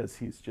read because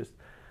he's just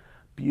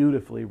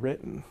beautifully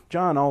written.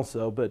 John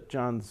also, but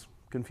John's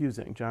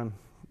confusing. John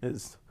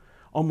is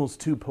almost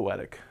too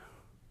poetic.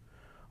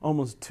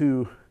 Almost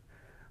too,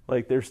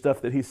 like there's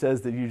stuff that he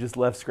says that you just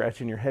left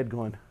scratching your head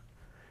going,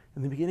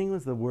 in the beginning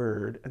was the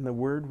Word, and the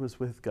Word was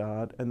with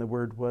God, and the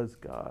Word was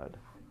God.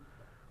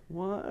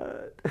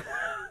 What?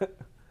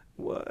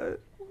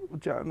 What?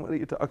 John, what are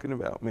you talking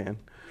about, man?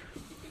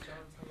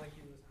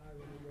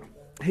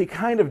 He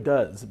kind of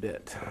does a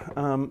bit.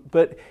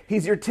 But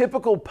he's your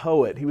typical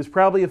poet. He was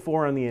probably a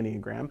 4 on the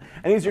Enneagram.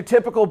 And he's your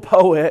typical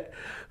poet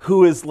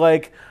who is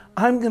like,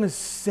 I'm going to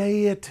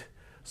say it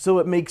so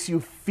it makes you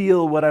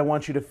feel what I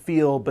want you to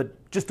feel,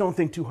 but just don't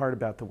think too hard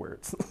about the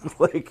words.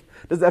 Like,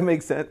 does that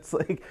make sense?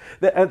 Like,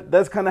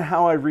 that's kind of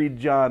how I read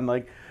John.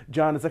 Like,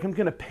 John is like, I'm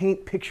going to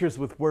paint pictures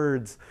with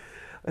words.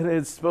 And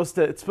it's supposed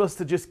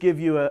to just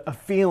give you a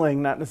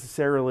feeling, not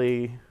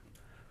necessarily...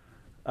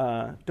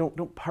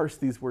 don't parse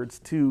these words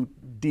too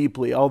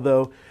deeply,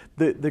 although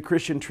the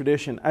Christian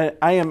tradition,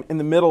 I am in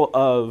the middle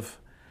of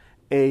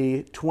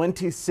a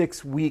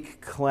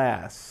 26-week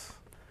class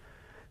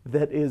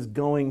that is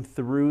going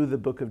through the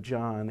book of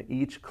John.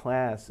 Each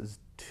class is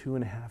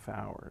 2.5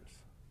 hours.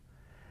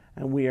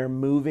 And we are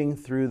moving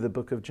through the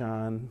book of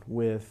John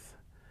with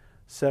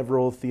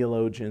several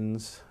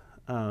theologians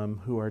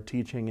who are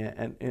teaching it.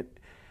 And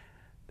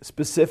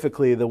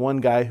specifically, the one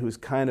guy who's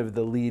kind of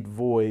the lead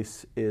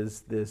voice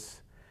is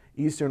this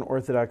Eastern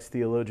Orthodox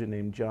theologian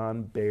named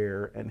John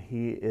Baer, and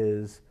he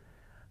is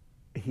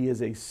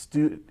a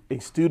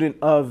student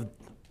of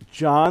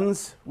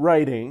John's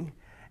writing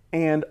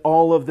and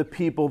all of the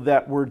people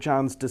that were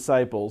John's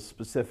disciples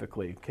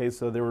specifically. Okay,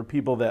 so there were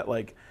people that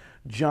like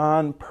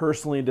John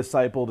personally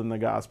discipled in the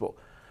gospel.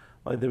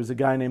 Like there was a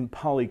guy named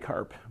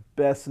Polycarp,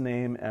 best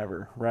name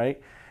ever,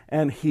 right?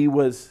 And he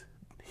was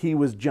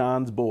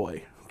John's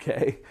boy.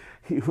 Okay,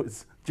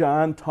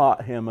 John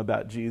taught him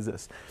about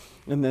Jesus.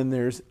 And then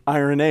there's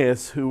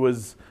Irenaeus, who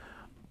was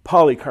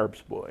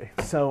Polycarp's boy.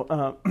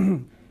 So,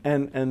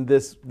 and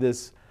this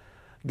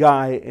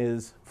guy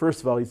is, first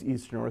of all, he's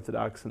Eastern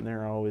Orthodox, and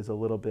they're always a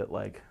little bit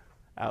like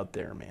out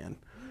there, man.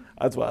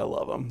 That's why I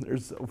love them. They're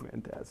so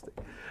fantastic.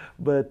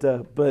 But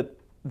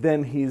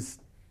then he's,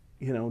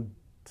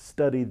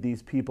 studied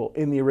these people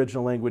in the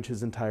original language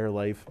his entire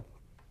life.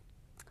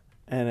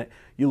 And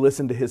you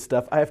listen to his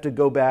stuff. I have to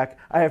go back.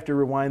 I have to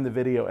rewind the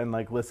video and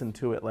like listen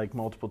to it like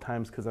multiple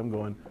times because I'm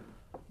going.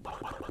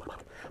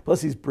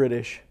 Plus he's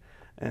British,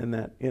 and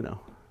that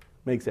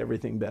makes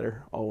everything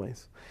better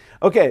always.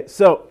 Okay,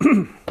 so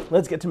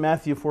let's get to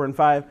Matthew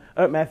 5,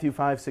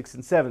 6,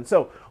 and 7.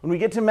 So when we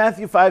get to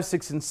Matthew 5,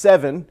 6, and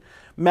 7,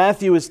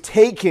 Matthew is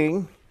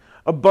taking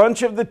a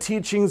bunch of the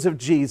teachings of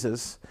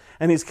Jesus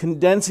and he's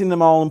condensing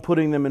them all and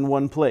putting them in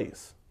one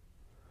place.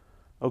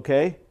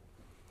 Okay?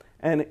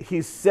 And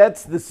he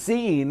sets the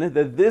scene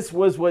that this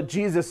was what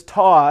Jesus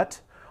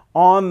taught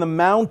on the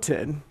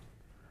mountain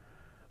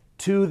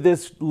to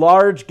this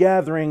large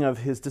gathering of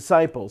his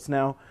disciples.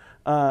 Now,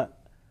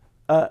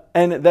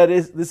 and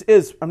this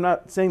is, I'm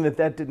not saying that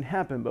didn't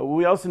happen, but what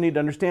we also need to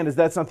understand is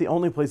that's not the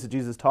only place that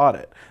Jesus taught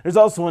it. There's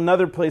also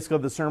another place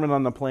called the Sermon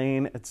on the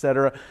Plain,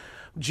 etc.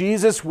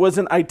 Jesus was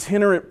an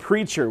itinerant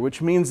preacher,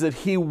 which means that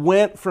he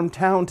went from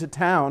town to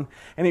town,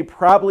 and he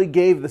probably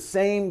gave the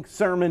same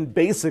sermon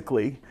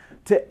basically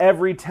to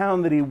every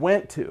town that he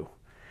went to.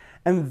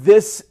 And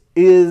this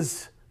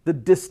is the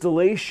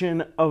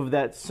distillation of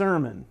that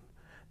sermon.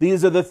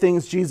 These are the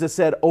things Jesus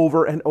said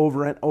over and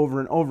over and over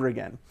and over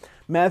again.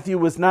 Matthew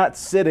was not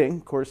sitting,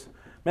 of course,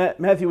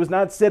 Matthew was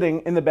not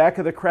sitting in the back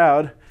of the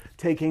crowd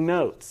taking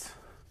notes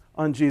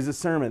on Jesus'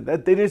 sermon.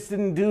 They just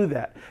didn't do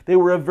that. They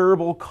were a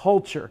verbal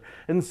culture.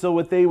 And so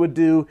what they would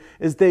do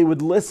is they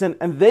would listen,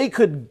 and they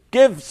could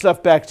give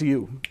stuff back to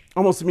you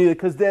almost immediately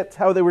because that's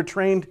how they were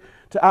trained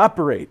to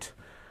operate.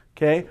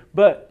 Okay?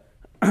 But,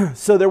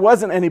 so there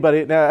wasn't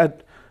anybody. Now,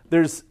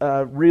 there's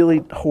a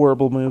really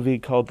horrible movie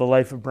called The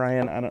Life of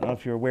Brian. I don't know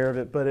if you're aware of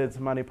it, but it's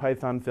a Monty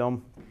Python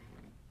film.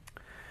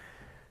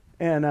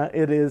 And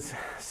it is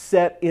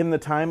set in the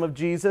time of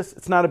Jesus.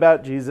 It's not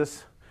about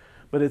Jesus,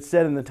 but it's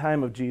set in the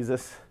time of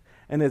Jesus.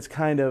 And it's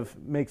kind of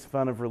makes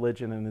fun of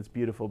religion, and it's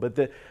beautiful. But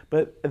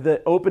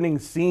the opening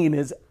scene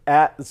is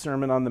at the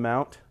Sermon on the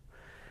Mount.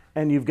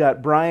 And you've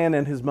got Brian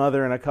and his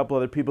mother and a couple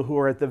other people who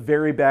are at the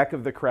very back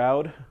of the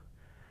crowd.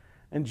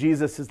 And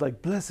Jesus is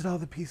like, blessed all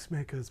the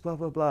peacemakers, blah,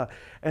 blah, blah.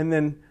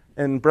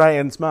 And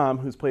Brian's mom,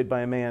 who's played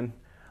by a man,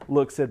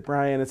 looks at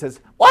Brian and says,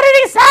 what did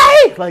he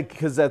say? Like,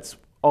 because that's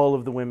all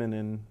of the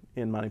women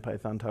in Monty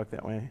Python talk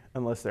that way,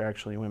 unless they're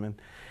actually women.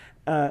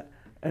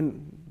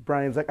 And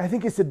Brian's like, I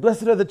think he said,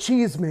 blessed are the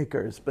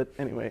cheesemakers. But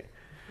anyway,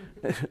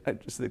 I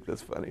just think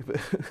that's funny. But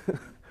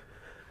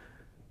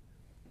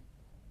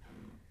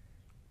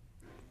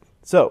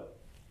so,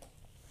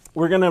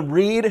 we're going to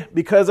read,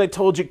 because I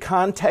told you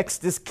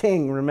context is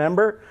king,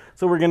 remember?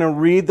 So we're going to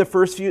read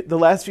the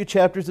last few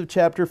chapters of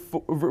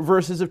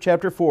verses of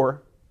chapter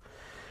 4.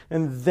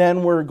 And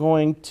then we're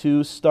going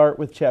to start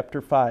with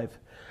chapter 5.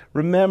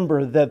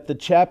 Remember that the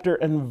chapter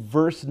and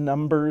verse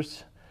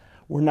numbers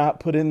were not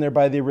put in there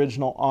by the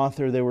original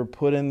author. They were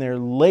put in there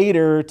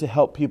later to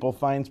help people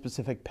find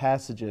specific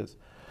passages.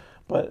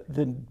 But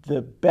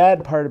the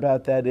bad part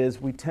about that is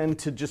we tend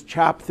to just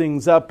chop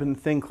things up and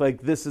think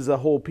like this is a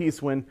whole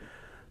piece when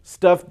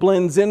stuff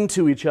blends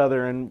into each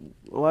other. And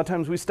a lot of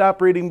times we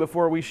stop reading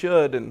before we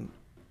should, and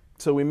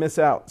so we miss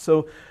out.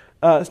 So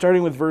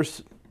starting with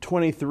verse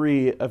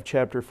 23 of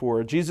chapter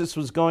 4, Jesus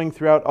was going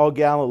throughout all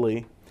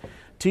Galilee,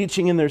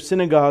 teaching in their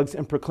synagogues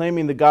and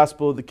proclaiming the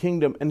gospel of the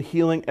kingdom and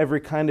healing every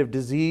kind of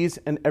disease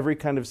and every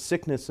kind of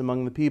sickness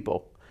among the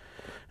people.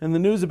 And the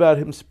news about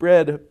him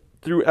spread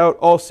throughout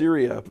all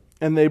Syria,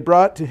 and they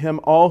brought to him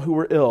all who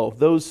were ill,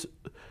 those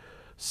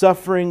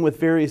suffering with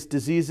various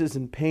diseases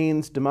and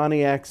pains,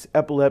 demoniacs,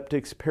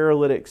 epileptics,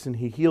 paralytics, and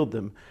he healed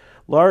them.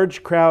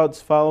 Large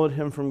crowds followed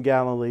him from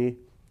Galilee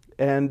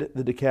and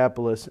the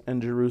Decapolis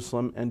and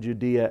Jerusalem and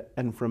Judea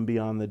and from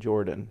beyond the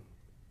Jordan.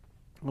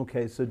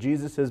 Okay, so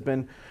Jesus has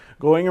been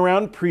going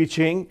around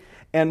preaching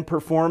and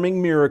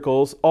performing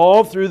miracles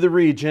all through the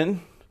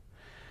region.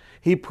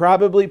 He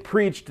probably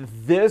preached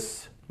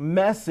this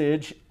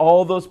message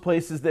all those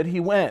places that he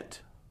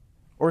went,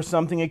 or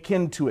something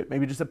akin to it,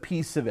 maybe just a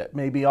piece of it,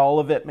 maybe all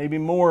of it, maybe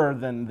more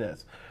than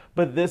this.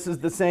 But this is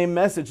the same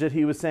message that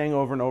he was saying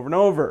over and over and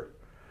over.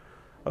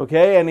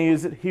 Okay, and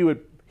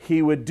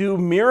he would do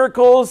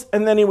miracles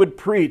and then he would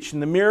preach,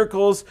 and the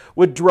miracles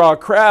would draw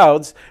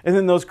crowds, and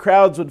then those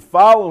crowds would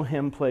follow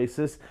him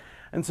places.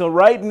 And so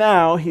right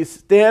now he's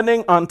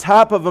standing on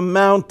top of a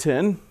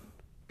mountain.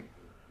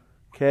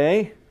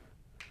 Okay.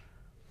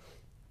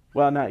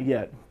 Well, not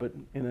yet, but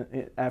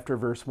after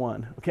verse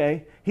 1,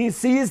 okay? He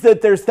sees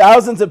that there's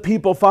thousands of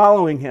people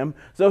following him,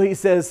 so he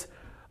says,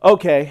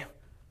 okay,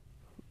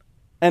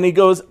 and he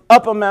goes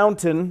up a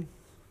mountain.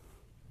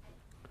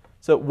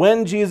 So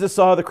when Jesus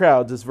saw the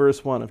crowds, is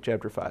verse 1 of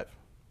chapter 5.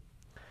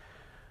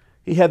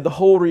 He had the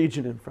whole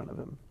region in front of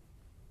him,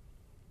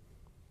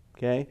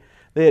 okay?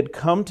 They had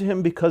come to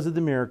him because of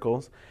the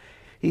miracles.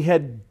 He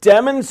had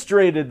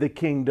demonstrated the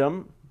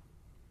kingdom.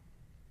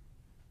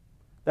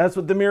 That's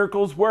what the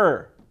miracles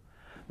were.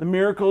 The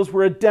miracles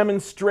were a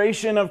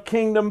demonstration of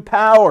kingdom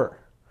power.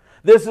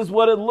 This is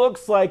what it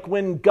looks like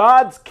when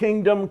God's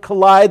kingdom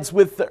collides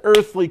with the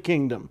earthly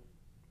kingdom.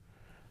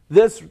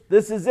 This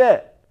is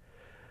it.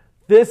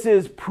 This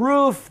is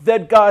proof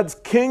that God's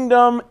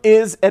kingdom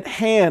is at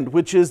hand,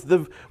 which is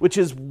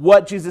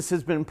what Jesus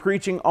has been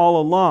preaching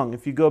all along.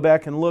 If you go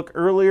back and look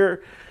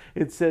earlier,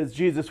 it says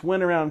Jesus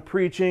went around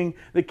preaching,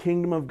 the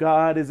kingdom of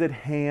God is at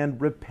hand,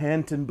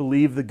 repent and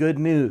believe the good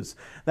news.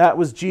 That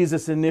was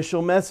Jesus'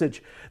 initial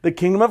message. The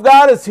kingdom of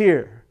God is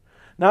here.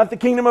 Not the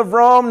kingdom of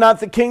Rome, not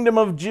the kingdom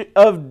of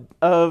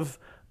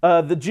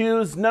the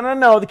Jews.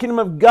 No. The kingdom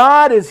of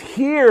God is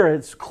here.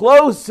 It's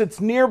close. It's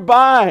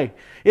nearby.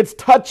 It's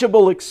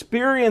touchable,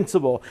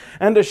 experienceable.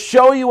 And to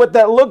show you what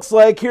that looks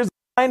like, here's a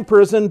blind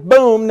person.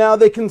 Boom, now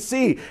they can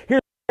see. Here's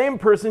same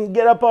person,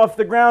 get up off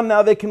the ground,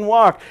 now they can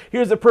walk.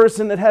 Here's a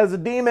person that has a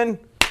demon,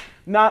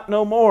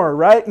 no more,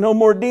 right? No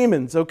more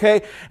demons,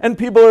 okay? And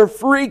people are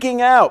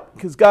freaking out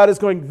because God is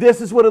going, this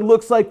is what it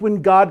looks like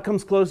when God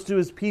comes close to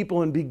his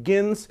people and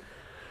begins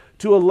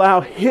to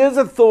allow his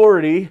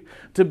authority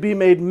to be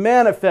made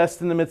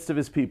manifest in the midst of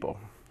his people,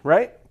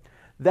 right?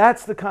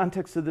 That's the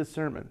context of this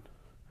sermon.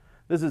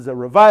 This is a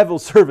revival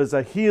service,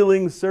 a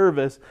healing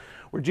service,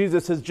 where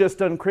Jesus has just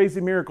done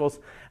crazy miracles.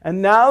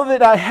 And now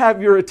that I have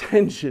your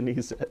attention,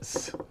 he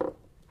says.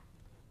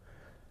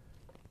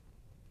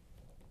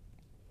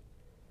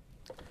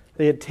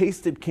 They had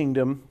tasted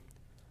kingdom.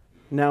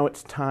 Now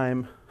it's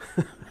time.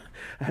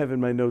 I have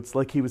in my notes,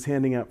 like he was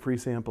handing out free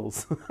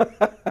samples.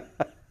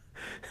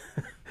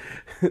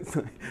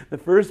 The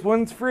first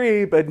one's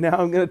free, but now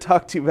I'm going to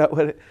talk to you about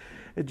what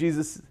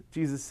Jesus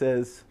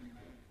says.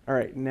 All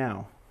right,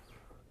 now.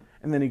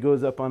 And then he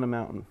goes up on a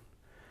mountain.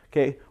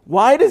 Okay,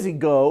 why does he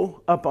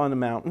go up on a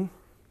mountain?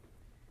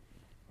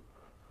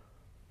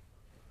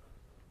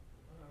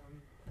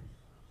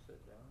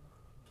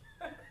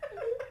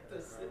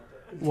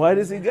 Why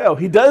does he go?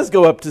 He does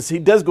go up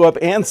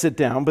and sit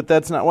down, but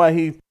that's not why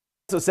he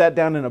also sat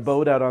down in a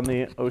boat out on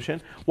the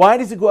ocean. Why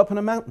does he go up on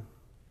a mountain?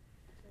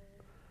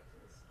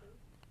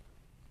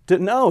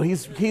 No,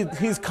 he's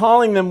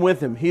calling them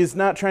with him. He's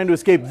not trying to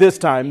escape this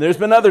time. There's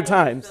been other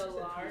times.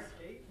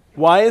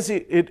 Why is he?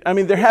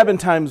 There have been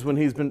times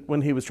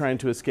when he was trying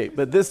to escape,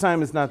 but this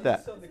time is not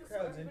that.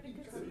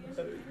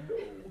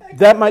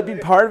 That might be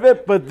part of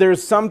it, but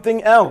there's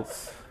something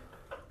else.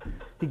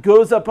 He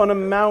goes up on a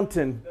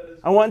mountain.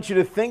 I want you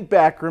to think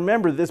back.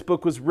 Remember, this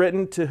book was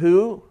written to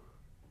who?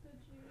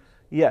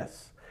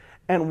 Yes.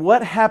 And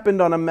what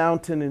happened on a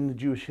mountain in the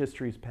Jewish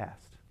history's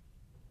past?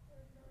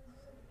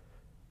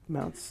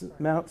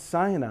 Mount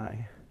Sinai.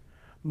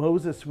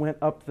 Moses went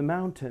up the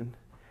mountain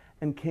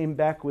and came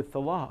back with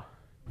the law.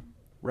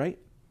 Right?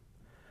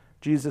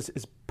 Jesus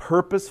is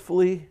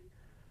purposefully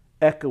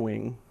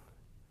echoing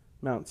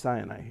Mount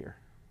Sinai here.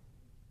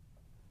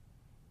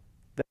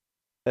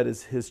 That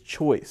is his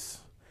choice.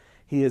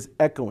 He is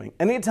echoing.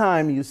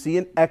 Anytime you see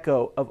an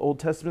echo of Old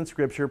Testament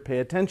scripture, pay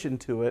attention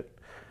to it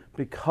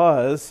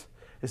because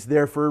it's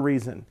there for a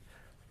reason.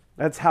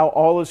 That's how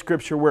all of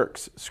Scripture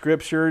works.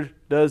 Scripture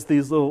does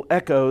these little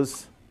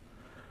echoes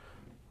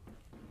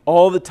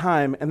all the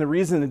time, and the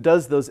reason it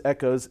does those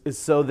echoes is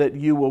so that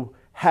you will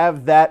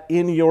have that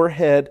in your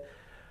head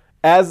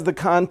as the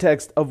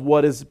context of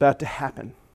what is about to happen.